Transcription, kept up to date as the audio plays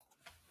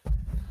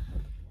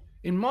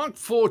In Mark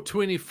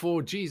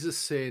 4:24, Jesus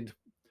said,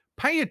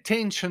 "Pay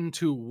attention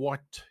to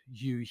what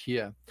you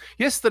hear."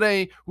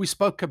 Yesterday, we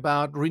spoke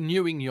about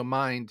renewing your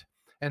mind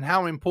and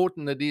how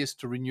important it is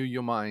to renew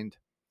your mind.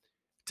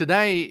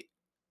 Today,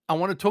 I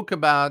want to talk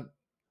about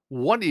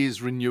what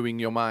is renewing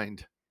your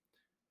mind.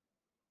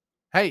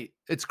 Hey,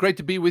 it's great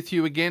to be with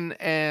you again.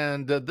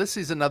 And this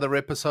is another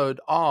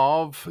episode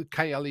of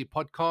KLE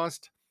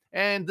Podcast.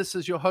 And this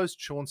is your host,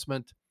 Sean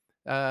Smith,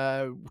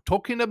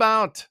 talking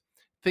about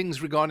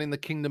things regarding the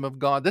kingdom of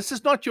God. This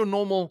is not your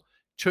normal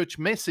church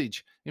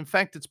message. In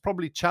fact, it's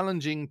probably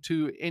challenging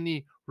to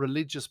any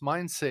religious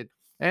mindset.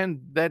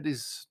 And that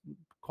is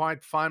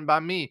quite fine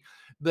by me.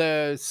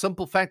 The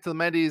simple fact of the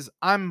matter is,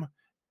 I'm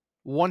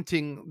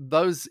wanting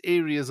those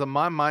areas of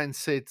my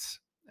mindsets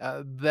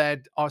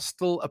that are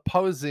still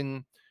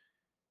opposing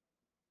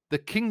the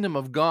kingdom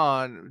of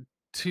God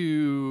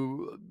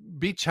to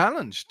be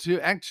challenged, to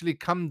actually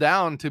come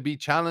down, to be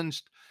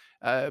challenged.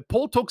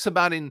 Paul talks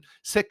about in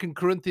Second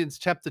Corinthians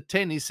chapter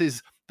 10, he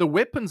says, the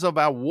weapons of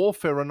our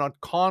warfare are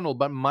not carnal,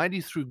 but mighty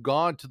through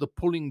God to the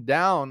pulling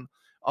down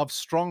of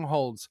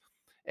strongholds.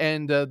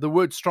 And the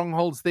word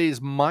strongholds there is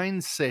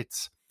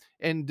mindsets.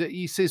 And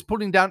he says,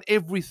 pulling down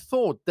every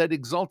thought that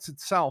exalts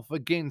itself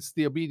against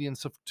the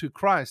obedience to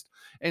Christ.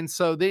 And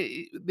so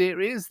there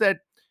is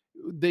that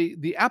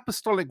the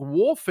apostolic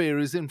warfare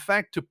is in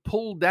fact to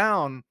pull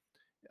down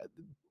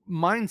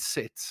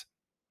mindsets.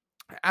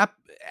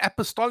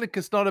 Apostolic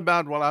is not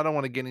about, well, I don't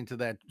want to get into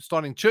that,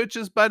 starting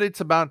churches, but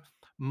it's about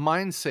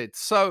mindsets.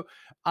 So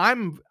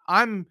I'm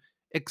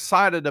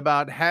excited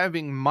about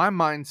having my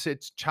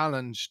mindsets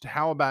challenged.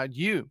 How about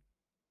you?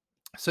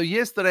 So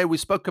yesterday we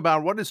spoke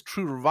about what is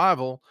true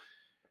revival,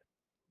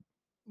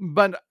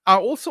 but I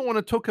also want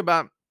to talk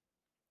about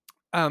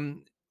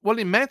well,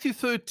 in Matthew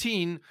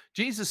 13,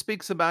 Jesus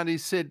speaks about, he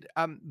said,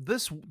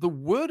 the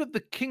word of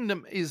the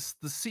kingdom is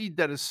the seed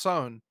that is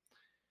sown.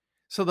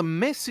 So the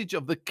message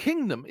of the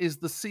kingdom is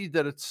the seed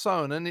that it's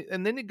sown.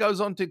 And then it goes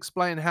on to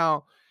explain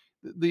how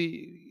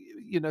the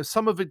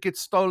some of it gets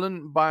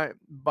stolen by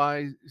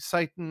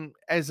Satan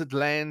as it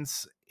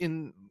lands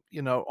in,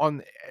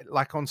 on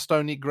like on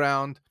stony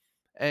ground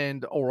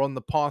and or on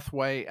the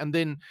pathway. And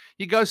then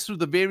he goes through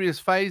the various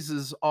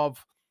phases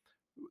of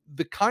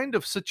the kind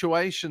of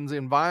situations,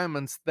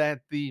 environments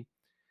that the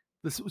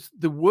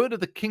word of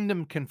the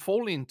kingdom can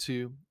fall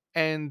into,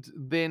 and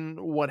then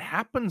what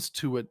happens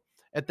to it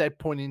at that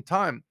point in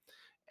time.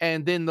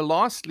 And then the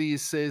lastly he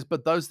says,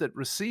 but those that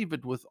receive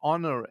it with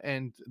honor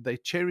and they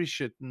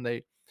cherish it and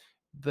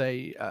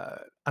they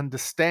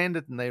understand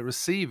it and they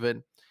receive it,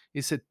 he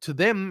said to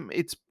them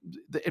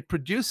it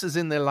produces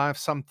in their life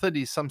some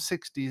 30, some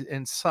 60,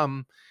 and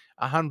some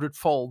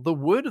 100-fold. The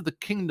word of the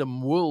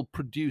kingdom will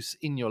produce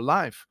in your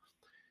life,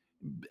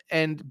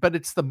 and but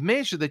it's the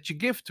measure that you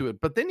give to it.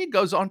 But then he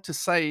goes on to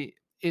say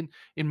in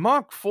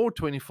Mark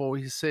 4:24,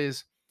 he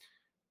says,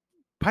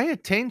 pay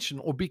attention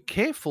or be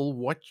careful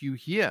what you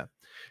hear.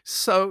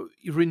 So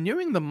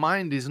renewing the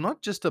mind is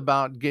not just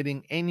about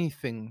getting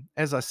anything.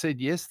 As I said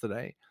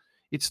yesterday,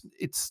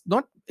 it's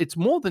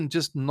more than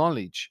just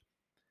knowledge.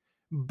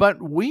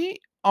 But we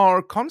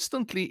are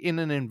constantly in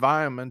an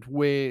environment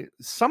where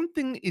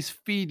something is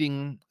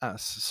feeding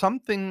us,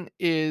 something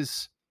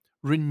is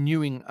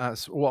renewing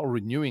us,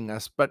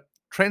 but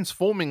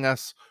transforming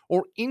us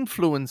or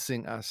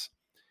influencing us.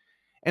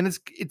 And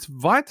it's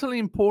vitally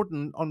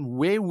important on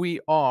where we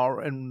are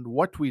and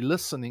what we're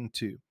listening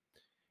to.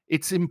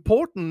 It's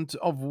important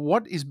of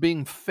what is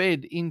being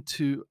fed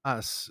into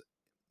us,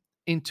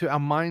 into our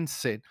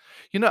mindset.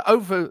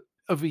 Over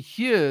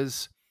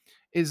years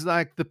is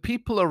like the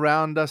people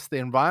around us, the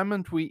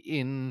environment we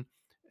in,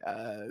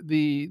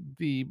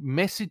 the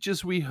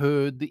messages we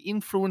heard, the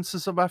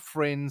influences of our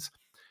friends.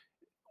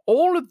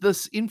 All of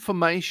this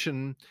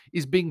information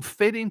is being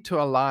fed into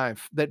our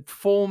life that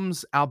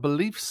forms our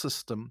belief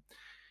system.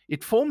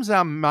 It forms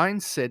our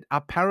mindset,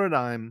 our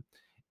paradigm,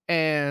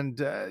 and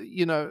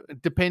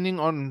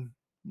depending on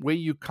where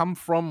you come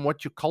from,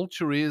 what your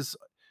culture is,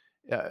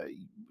 uh,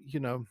 you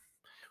know,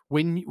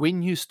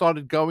 when you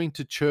started going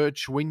to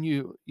church, when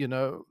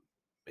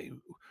eh,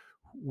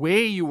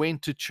 where you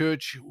went to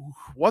church,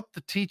 what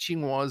the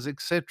teaching was,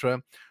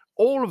 etc.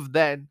 All of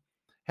that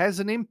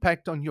has an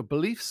impact on your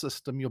belief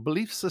system. Your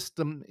belief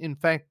system, in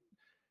fact,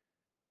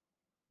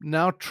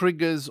 now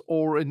triggers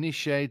or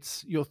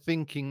initiates your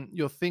thinking.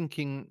 Your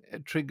thinking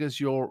triggers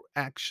your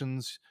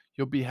actions,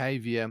 your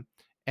behavior,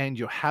 and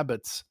your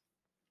habits,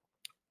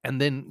 and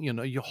then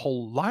your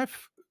whole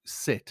life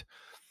set.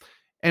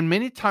 And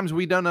many times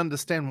we don't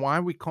understand why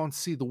we can't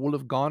see the will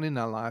of God in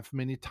our life.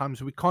 Many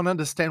times we can't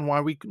understand why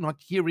we're not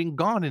hearing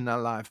God in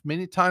our life.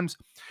 Many times,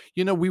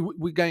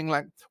 we're going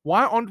like,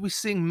 why aren't we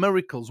seeing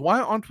miracles? Why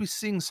aren't we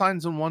seeing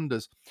signs and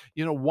wonders?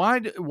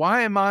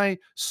 Why am I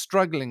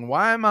struggling?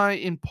 Why am I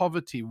in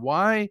poverty?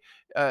 Why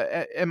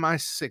am I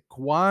sick?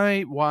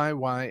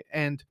 Why?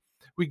 And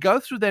we go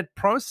through that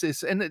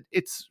process, and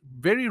it's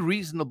very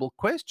reasonable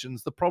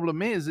questions. The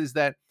problem is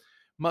that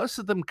most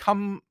of them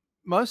come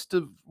most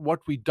of what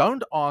we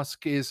don't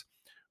ask is,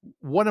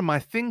 What am I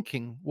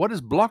thinking? What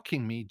is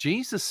blocking me?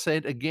 Jesus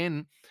said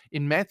again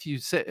in Matthew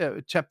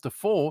chapter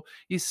 4,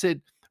 he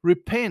said,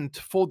 repent,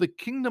 for the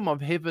kingdom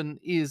of heaven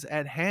is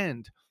at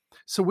hand.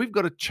 So we've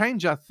got to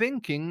change our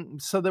thinking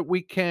so that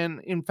we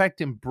can, in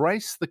fact,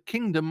 embrace the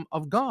kingdom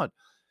of God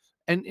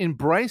and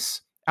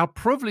embrace our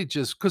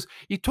privileges, because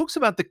he talks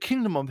about the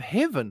kingdom of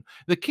heaven.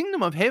 The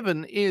kingdom of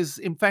heaven is,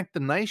 in fact, the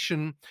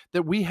nation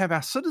that we have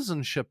our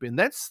citizenship in.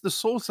 That's the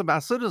source of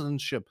our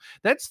citizenship.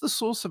 That's the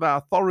source of our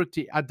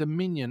authority, our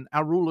dominion,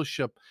 our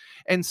rulership.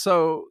 And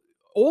so,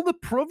 all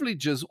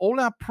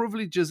our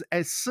privileges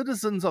as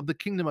citizens of the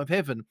kingdom of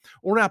heaven,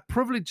 all our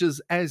privileges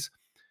as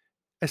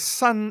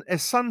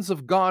sons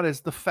of God,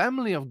 as the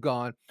family of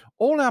God,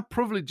 all our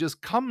privileges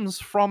comes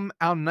from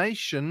our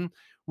nation,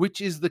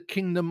 which is the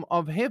kingdom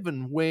of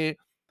heaven, where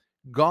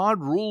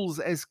God rules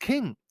as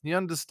king. You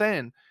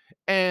understand?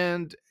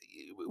 And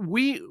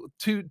we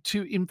to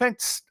in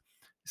fact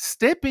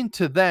step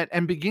into that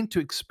and begin to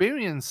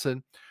experience it,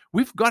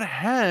 we've got to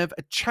have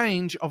a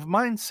change of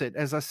mindset.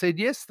 As I said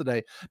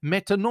yesterday,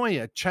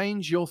 metanoia,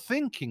 change your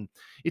thinking.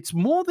 It's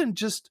more than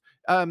just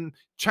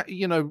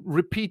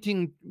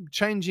repeating,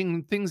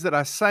 changing things that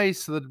I say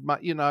so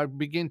that I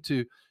begin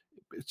to,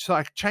 so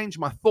I change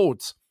my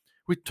thoughts.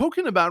 We're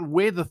talking about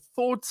where the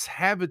thoughts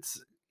have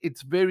its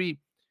very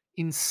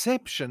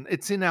inception.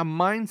 It's in our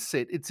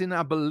mindset, it's in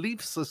our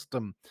belief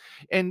system,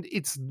 and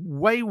it's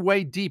way,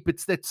 way deep.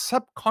 It's that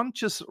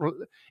subconscious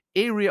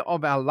area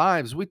of our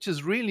lives, which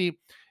is really,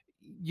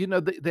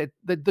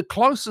 the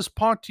closest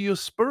part to your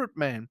spirit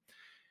man.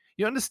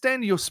 You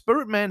understand, your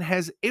spirit man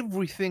has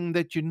everything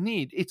that you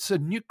need. It's a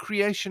new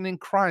creation in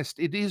Christ.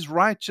 It is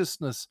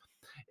righteousness.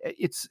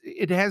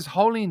 It has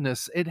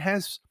holiness. It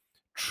has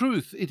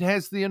truth. It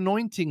has the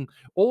anointing,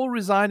 all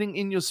residing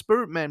in your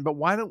spirit man. But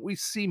why don't we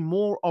see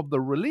more of the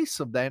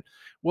release of that?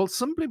 Well,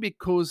 simply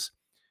because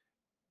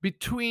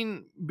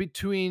between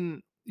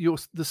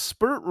the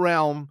spirit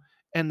realm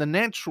and the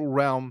natural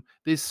realm,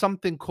 there's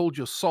something called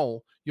your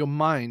soul, your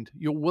mind,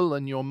 your will,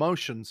 and your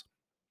emotions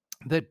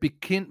that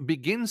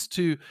begins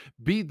to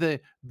be the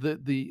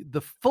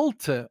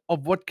filter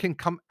of what can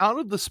come out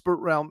of the spirit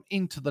realm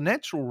into the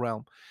natural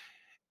realm.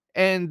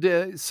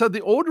 And so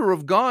the order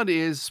of God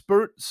is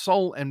spirit,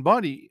 soul, and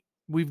body.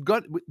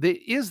 There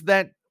is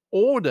that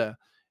order.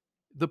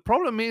 The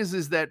problem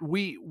is that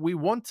we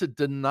want to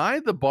deny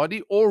the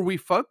body, or we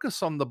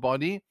focus on the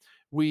body.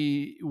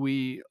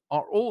 We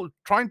are all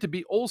trying to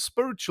be all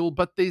spiritual,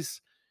 but there's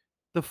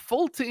the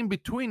filter in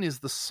between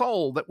is the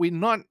soul that we're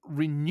not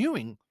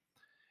renewing.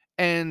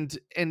 And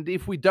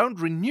if we don't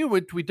renew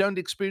it, we don't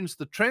experience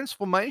the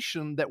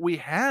transformation that we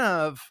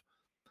have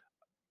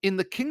in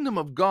the kingdom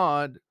of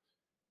God,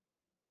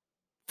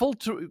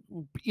 filter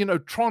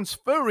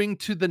transferring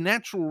to the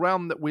natural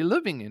realm that we're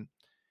living in.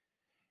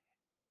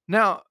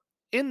 Now,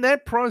 in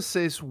that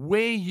process,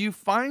 where you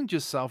find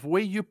yourself,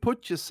 where you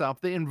put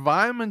yourself, the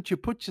environment you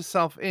put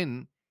yourself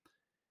in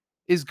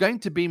is going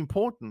to be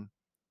important.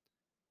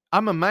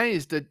 I'm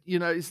amazed that,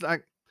 it's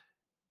like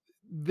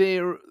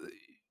there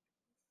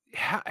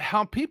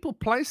how people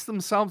place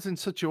themselves in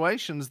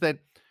situations that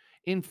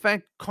in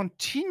fact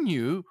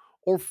continue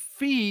or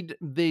feed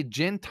their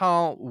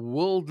Gentile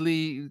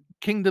worldly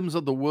kingdoms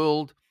of the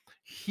world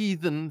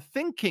heathen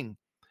thinking.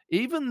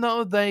 Even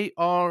though they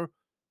are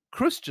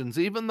Christians,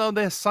 even though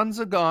they're sons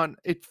of God,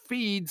 it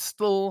feeds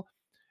still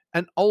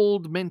an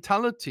old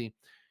mentality.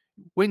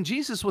 When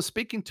Jesus was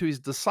speaking to his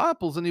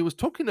disciples and he was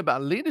talking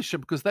about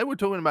leadership, because they were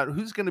talking about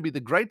who's going to be the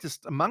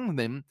greatest among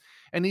them,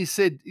 and he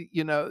said,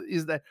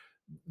 is that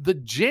the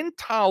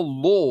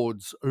Gentile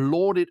lords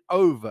lord it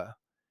over.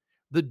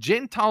 The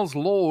Gentiles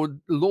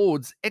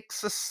lords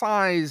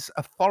exercise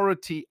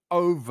authority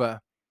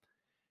over.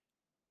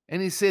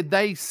 And he said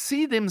they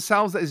see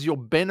themselves as your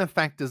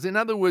benefactors. In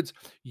other words,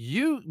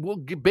 you will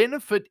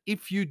benefit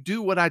if you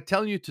do what I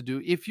tell you to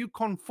do, if you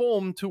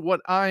conform to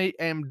what I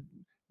am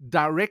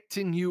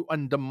directing you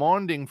and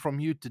demanding from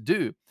you to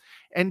do.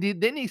 And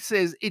then he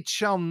says, it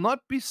shall not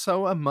be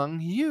so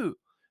among you.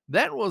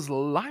 That was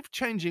life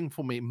changing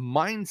for me,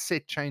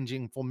 mindset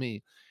changing for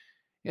me.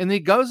 And he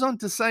goes on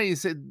to say, he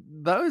said,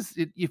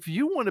 if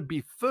you want to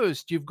be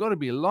first, you've got to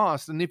be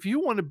last. And if you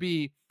want to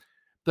be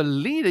the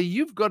leader,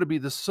 you've got to be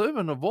the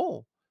servant of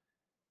all.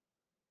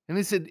 And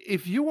he said,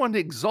 if you want to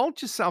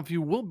exalt yourself,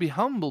 you will be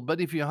humble.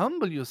 But if you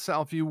humble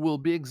yourself, you will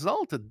be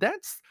exalted.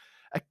 That's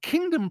a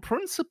kingdom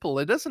principle.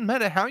 It doesn't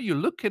matter how you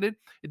look at it.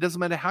 It doesn't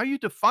matter how you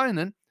define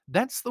it.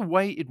 That's the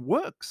way it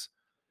works.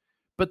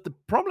 But the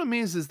problem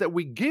is that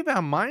we give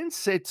our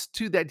mindsets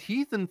to that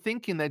heathen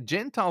thinking, that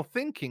Gentile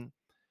thinking,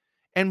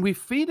 and we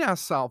feed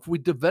ourselves, we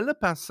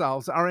develop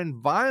ourselves. Our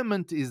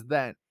environment is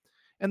that.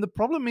 And the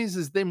problem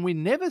is then we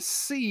never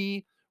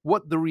see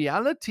what the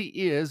reality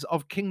is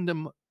of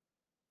kingdom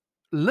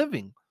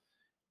living.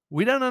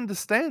 We don't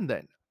understand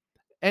that.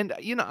 And,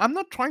 I'm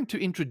not trying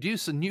to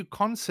introduce a new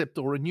concept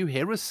or a new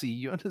heresy,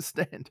 you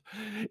understand?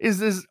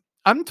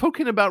 I'm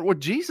talking about what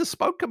Jesus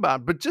spoke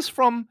about, but just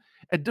from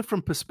a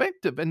different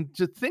perspective, and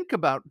to think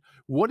about,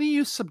 what are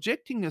you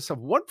subjecting yourself?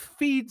 What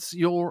feeds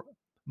your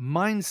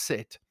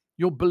mindset,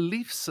 your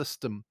belief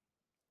system.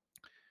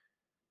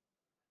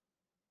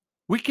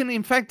 We can,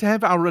 in fact,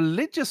 have our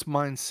religious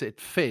mindset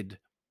fed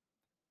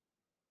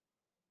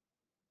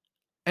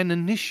and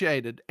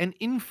initiated and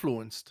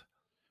influenced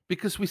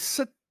because we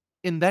sit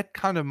in that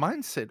kind of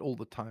mindset all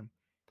the time.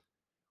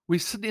 We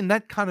sit in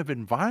that kind of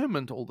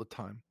environment all the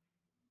time.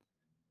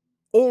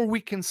 Or we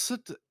can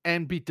sit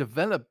and be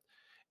developed.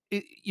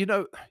 You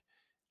know,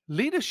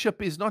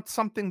 leadership is not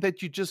something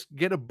that you just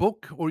get a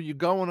book or you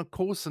go on a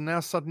course and now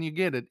suddenly you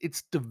get it.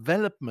 It's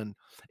development.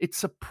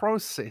 It's a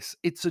process.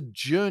 It's a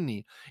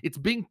journey. It's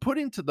being put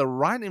into the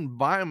right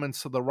environment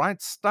so the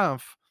right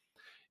stuff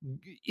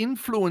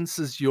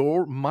influences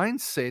your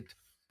mindset,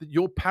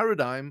 your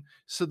paradigm,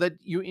 so that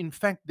you, in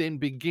fact, then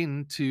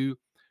begin to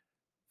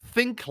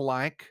think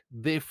like,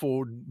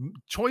 therefore,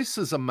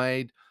 choices are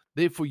made,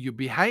 therefore, you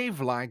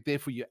behave like,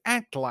 therefore, you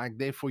act like,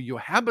 therefore, your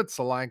habits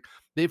are like,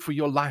 therefore,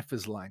 your life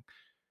is like.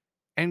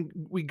 And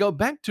we go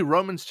back to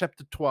Romans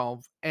chapter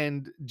 12,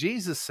 and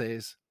Jesus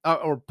says,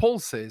 or Paul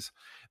says,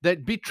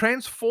 that be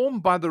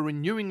transformed by the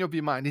renewing of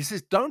your mind. He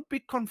says, don't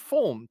be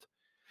conformed.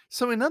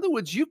 So, in other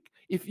words,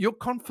 if you're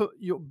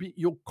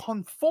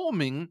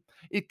conforming,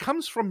 it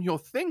comes from your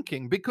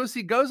thinking, because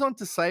he goes on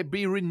to say,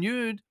 be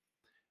renewed,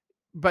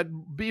 but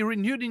be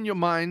renewed in your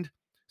mind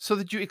so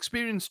that you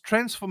experience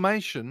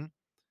transformation.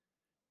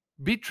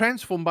 Be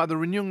transformed by the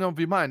renewing of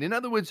your mind. In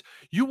other words,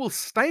 you will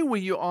stay where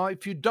you are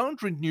if you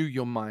don't renew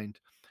your mind.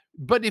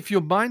 But if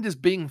your mind is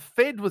being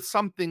fed with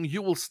something,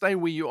 you will stay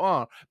where you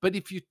are. But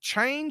if you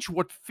change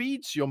what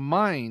feeds your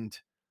mind,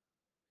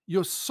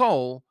 your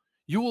soul,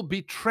 you will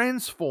be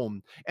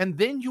transformed. And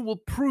then you will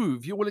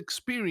prove, you will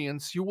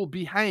experience, you will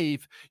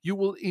behave, you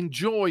will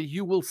enjoy,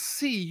 you will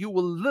see, you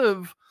will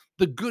live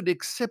the good,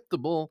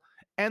 acceptable,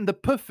 and the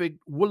perfect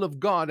will of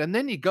God. And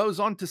then he goes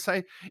on to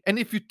say, and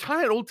if you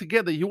tie it all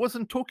together, he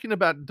wasn't talking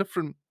about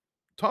different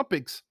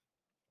topics.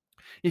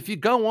 If you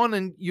go on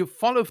and you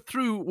follow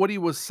through what he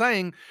was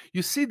saying,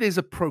 you see there's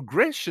a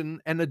progression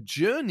and a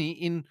journey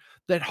in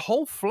that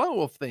whole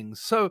flow of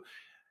things. So,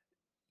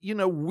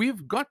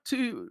 we've got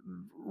to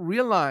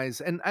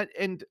realize, and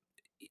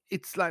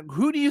it's like,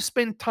 who do you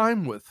spend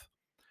time with?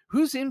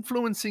 Who's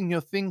influencing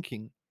your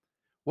thinking?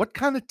 What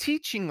kind of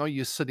teaching are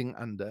you sitting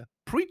under?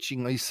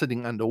 Preaching are you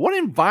sitting under? What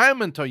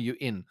environment are you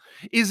in?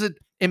 Is it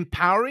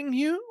empowering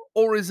you,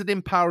 or is it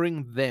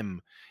empowering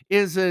them?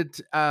 Is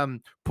it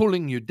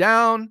pulling you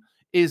down?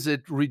 Is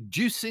it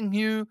reducing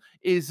you?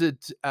 Is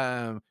it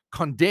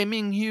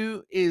condemning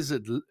you? Is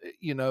it,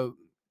 you know,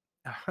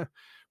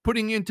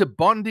 putting you into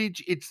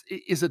bondage?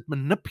 Is it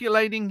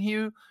manipulating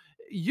you?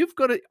 You've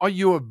got to, are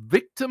you a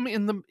victim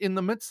in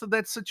the midst of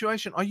that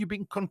situation? Are you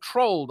being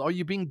controlled? Are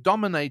you being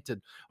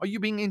dominated? Are you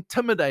being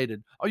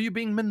intimidated? Are you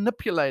being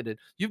manipulated?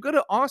 You've got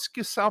to ask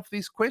yourself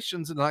these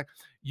questions, and like,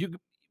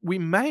 we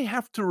may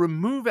have to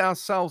remove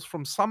ourselves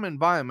from some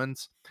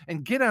environments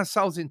and get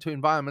ourselves into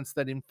environments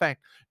that in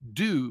fact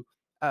do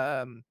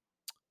um,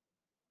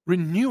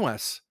 renew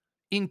us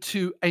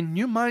into a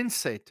new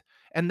mindset,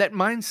 and that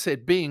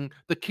mindset being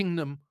the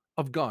kingdom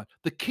of God,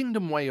 the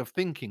kingdom way of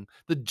thinking,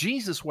 the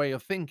Jesus way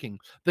of thinking,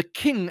 the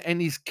king and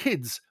his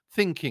kids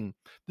thinking,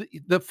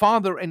 the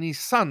father and his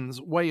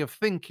sons way of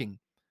thinking,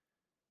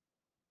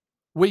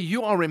 where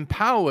you are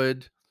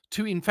empowered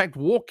to, in fact,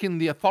 walk in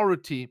the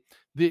authority,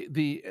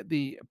 the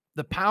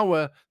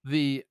power,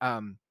 the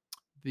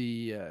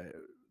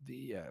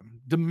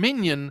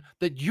dominion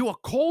that you are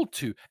called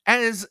to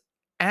as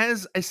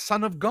a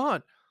son of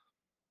God,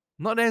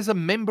 not as a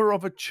member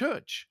of a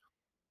church.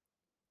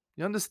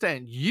 You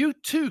understand? You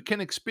too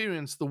can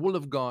experience the will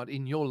of God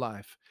in your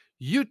life.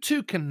 You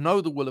too can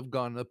know the will of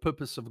God and the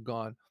purpose of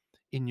God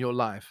in your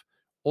life.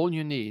 All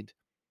you need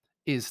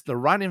is the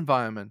right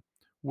environment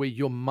where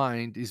your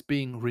mind is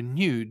being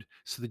renewed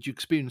so that you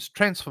experience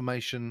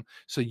transformation,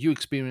 so you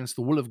experience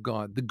the will of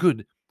God, the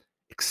good,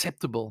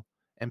 acceptable,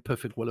 and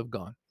perfect will of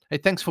God. Hey,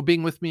 thanks for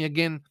being with me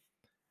again.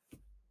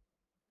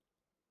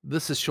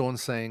 This is Sean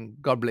saying,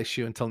 God bless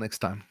you. Until next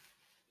time.